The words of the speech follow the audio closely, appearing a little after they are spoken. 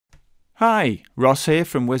Hi, Ross here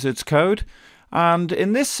from Wizards Code, and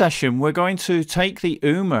in this session we're going to take the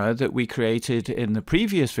UMA that we created in the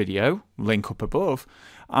previous video, link up above,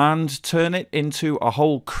 and turn it into a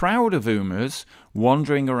whole crowd of UMAs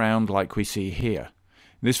wandering around like we see here.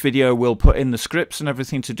 In this video we'll put in the scripts and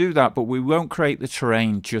everything to do that, but we won't create the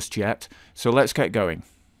terrain just yet, so let's get going.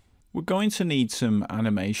 We're going to need some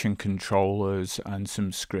animation controllers and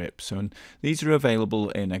some scripts, and these are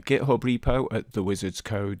available in a GitHub repo at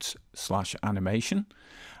thewizardscode/animation,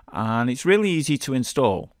 and it's really easy to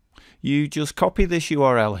install. You just copy this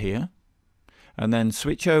URL here and then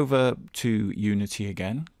switch over to Unity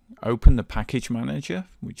again, open the package manager,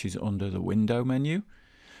 which is under the window menu,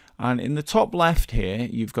 and in the top left here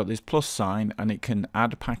you've got this plus sign and it can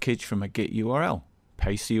add package from a Git URL.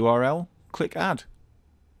 Paste the URL, click add,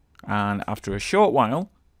 and after a short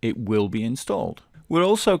while it will be installed. We're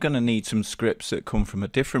also going to need some scripts that come from a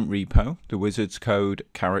different repo, the Wizards Code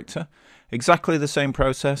character. Exactly the same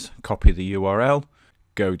process. Copy the URL,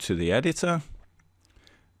 go to the editor,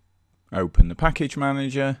 open the package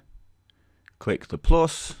manager, click the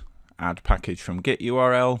plus, add package from Git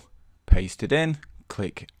URL, paste it in,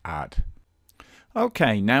 click add.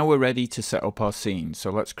 Okay, now we're ready to set up our scene. So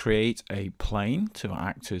let's create a plane to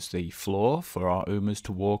act as the floor for our UMAs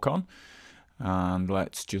to walk on. And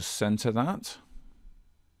let's just center that.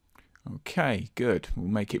 Okay, good. We'll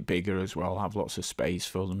make it bigger as well, have lots of space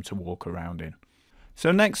for them to walk around in.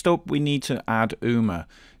 So next up we need to add UMA.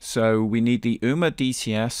 So we need the UMA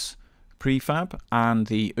DCS prefab and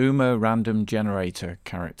the UMA random generator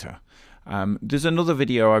character. There's another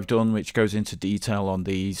video I've done which goes into detail on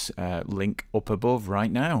these, link up above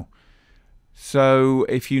right now. So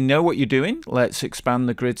if you know what you're doing, let's expand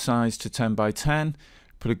the grid size to 10 by 10,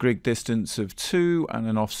 put a grid distance of 2 and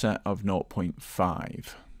an offset of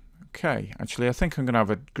 0.5. Okay, actually I think I'm going to have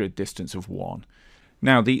a grid distance of 1.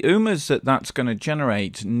 Now the UMAs that's going to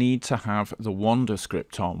generate need to have the Wander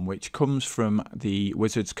script on, which comes from the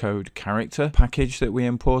Wizards Code character package that we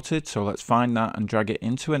imported. So let's find that and drag it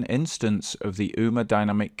into an instance of the UMA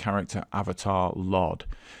dynamic character avatar LOD,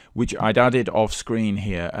 which I'd added off screen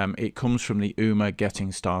here. It comes from the UMA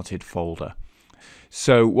getting started folder.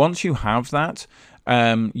 So once you have that,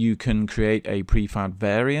 you can create a prefab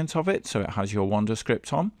variant of it so it has your Wander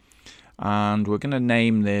script on. And we're going to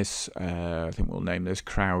name this, I think we'll name this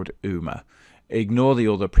crowd UMA. Ignore the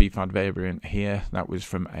other prefab variant here, that was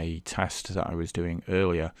from a test that I was doing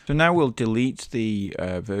earlier. So now we'll delete the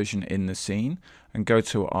version in the scene and go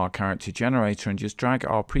to our character generator and just drag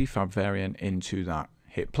our prefab variant into that.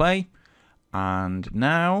 Hit play, and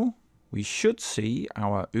now we should see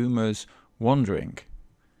our UMAs wandering.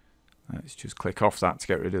 Let's just click off that to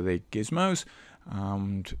get rid of the gizmos,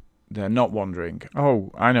 and they're not wandering.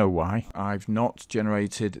 Oh, I know why. I've not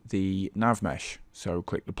generated the NavMesh. So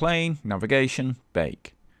click the plane, navigation,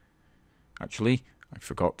 bake. Actually, I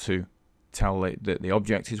forgot to tell it that the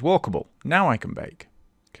object is walkable. Now I can bake.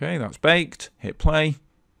 Okay, that's baked. Hit play.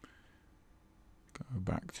 Go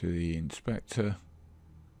back to the inspector.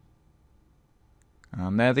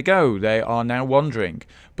 And there they go. They are now wandering,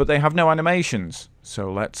 but they have no animations. So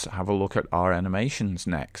let's have a look at our animations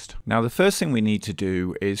next. Now the first thing we need to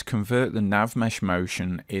do is convert the NavMesh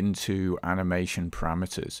motion into animation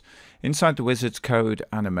parameters. Inside the Wizards Code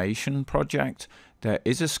animation project, there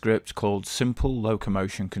is a script called Simple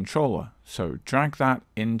Locomotion Controller. So drag that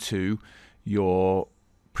into your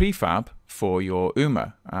prefab for your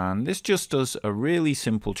UMA. And this just does a really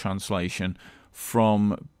simple translation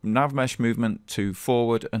from NavMesh movement to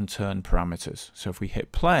forward and turn parameters. So if we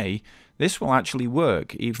hit play, this will actually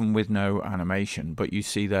work even with no animation, but you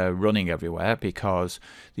see they're running everywhere because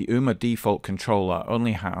the UMA default controller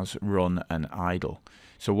only has run and idle.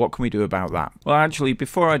 So what can we do about that? Well, actually,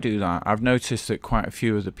 before I do that, I've noticed that quite a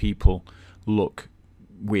few of the people look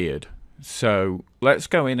weird. So let's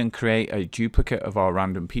go in and create a duplicate of our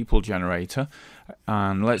random people generator,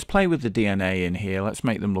 and let's play with the DNA in here. Let's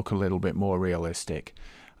make them look a little bit more realistic.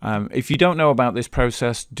 If you don't know about this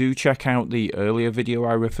process, do check out the earlier video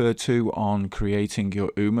I referred to on creating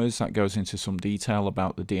your UMAs. That goes into some detail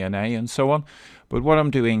about the DNA and so on. But what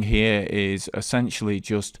I'm doing here is essentially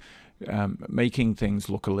just making things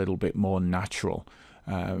look a little bit more natural.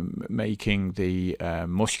 Making the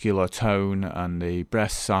muscular tone and the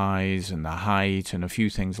breast size and the height and a few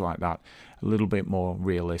things like that a little bit more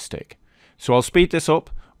realistic. So I'll speed this up.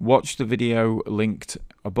 Watch the video linked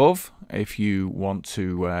above if you want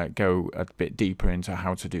to go a bit deeper into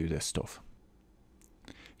how to do this stuff.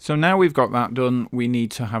 So now we've got that done, we need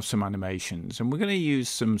to have some animations, and we're going to use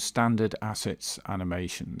some standard assets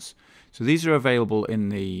animations. So these are available in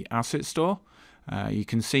the asset store, You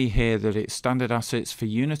can see here that it's standard assets for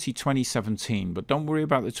Unity 2017, but don't worry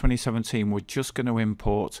about the 2017. We're just going to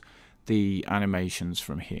import the animations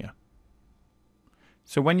from here.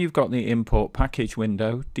 So when you've got the import package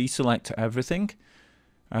window, deselect everything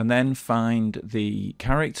and then find the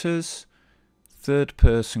characters, third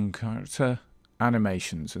person character,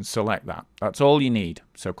 animations, and select that. That's all you need.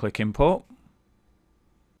 So click import.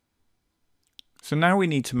 So now we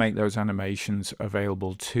need to make those animations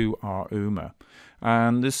available to our UMA.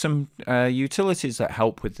 And there's some utilities that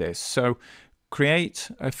help with this. So create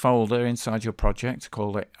a folder inside your project,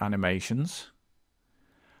 call it animations.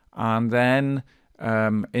 And then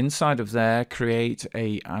inside of there, create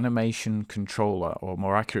a animation controller, or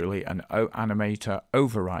more accurately, an animator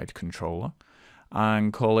override controller,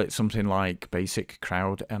 and call it something like basic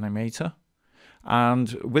crowd animator.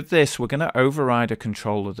 And with this, we're going to override a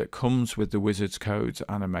controller that comes with the Wizards Codes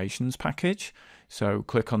animations package. So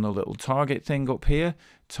click on the little target thing up here,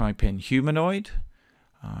 type in humanoid.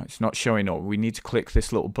 It's not showing up. We need to click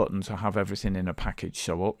this little button to have everything in a package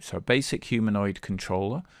show up. So basic humanoid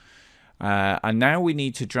controller. And now we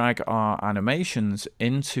need to drag our animations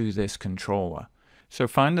into this controller. So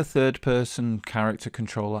find the third person character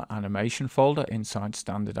controller animation folder inside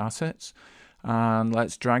standard assets. And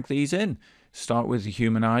let's drag these in. Start with the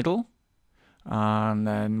human idle, and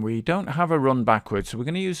then we don't have a run backwards, so we're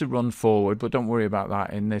going to use a run forward, but don't worry about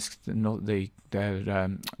that. In this, nothing's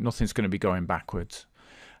going to be going backwards.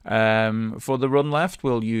 For the run left,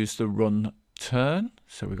 we'll use the run turn.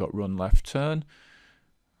 So we've got run left turn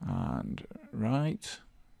and right.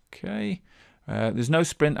 Okay. There's no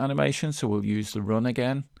sprint animation, so we'll use the run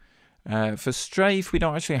again. For strafe, we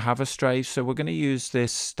don't actually have a strafe, so we're going to use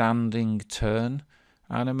this standing turn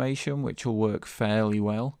animation, which will work fairly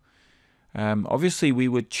well. Obviously, we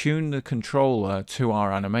would tune the controller to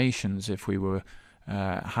our animations if we were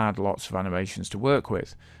had lots of animations to work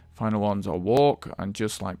with. Final ones are walk, and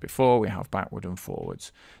just like before, we have backward and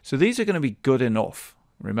forwards. So these are going to be good enough.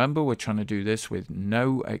 Remember, we're trying to do this with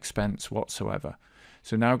no expense whatsoever.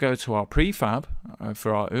 So now go to our prefab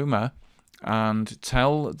for our UMA and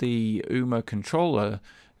tell the UMA controller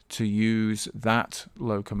to use that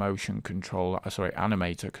locomotion controller,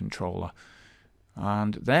 animator controller.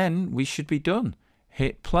 And then we should be done.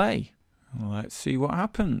 Hit play. Let's see what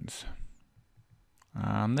happens.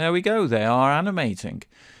 And there we go, they are animating.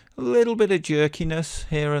 A little bit of jerkiness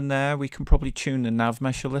here and there. We can probably tune the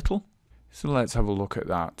NavMesh a little. So let's have a look at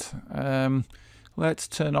that. Let's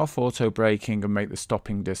turn off auto braking and make the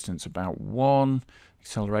stopping distance about 1,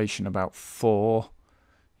 acceleration about 4.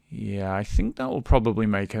 Yeah, I think that will probably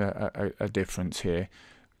make a difference here.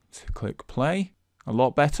 So click play. A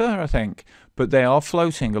lot better, I think. But they are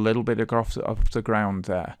floating a little bit off the ground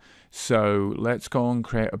there. So let's go and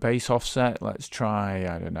create a base offset. Let's try,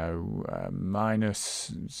 I don't know,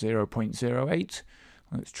 minus 0.08.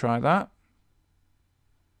 Let's try that.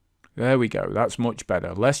 There we go. That's much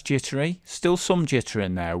better. Less jittery. Still some jitter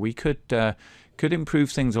in there. We could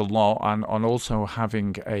improve things a lot, and on also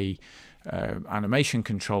having a animation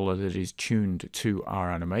controller that is tuned to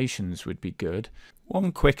our animations would be good.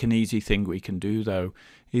 One quick and easy thing we can do though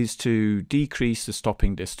is to decrease the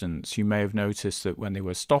stopping distance. You may have noticed that when they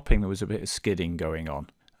were stopping there was a bit of skidding going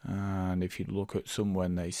on, and if you look at some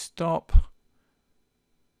when they stop,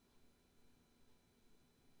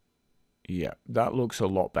 yeah, that looks a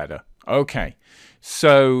lot better. Okay,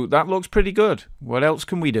 so that looks pretty good. What else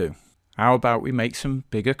can we do? How about we make some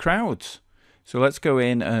bigger crowds? So let's go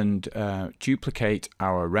in and duplicate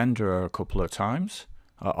our renderer a couple of times,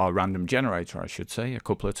 our random generator I should say, a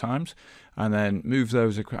couple of times, and then move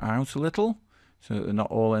those out a little so that they're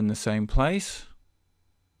not all in the same place.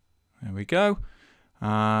 There we go.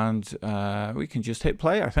 And we can just hit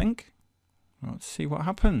play, I think. Let's see what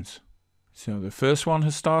happens. So the first one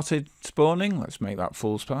has started spawning. Let's make that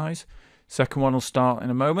full size. Second one will start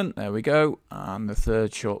in a moment. There we go. And the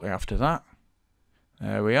third shortly after that.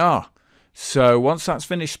 There we are. So once that's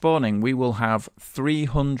finished spawning, we will have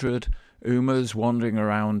 300 UMAs wandering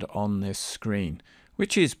around on this screen,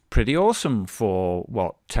 which is pretty awesome for,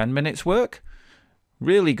 what, 10 minutes work?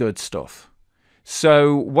 Really good stuff.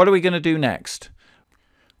 So what are we going to do next?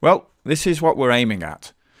 Well, this is what we're aiming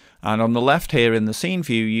at. And on the left here in the scene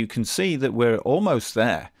view, you can see that we're almost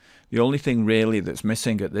there. The only thing really that's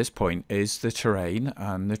missing at this point is the terrain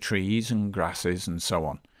and the trees and grasses and so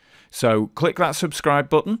on. So click that subscribe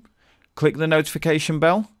button. Click the notification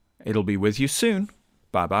bell. It'll be with you soon.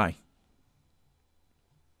 Bye-bye.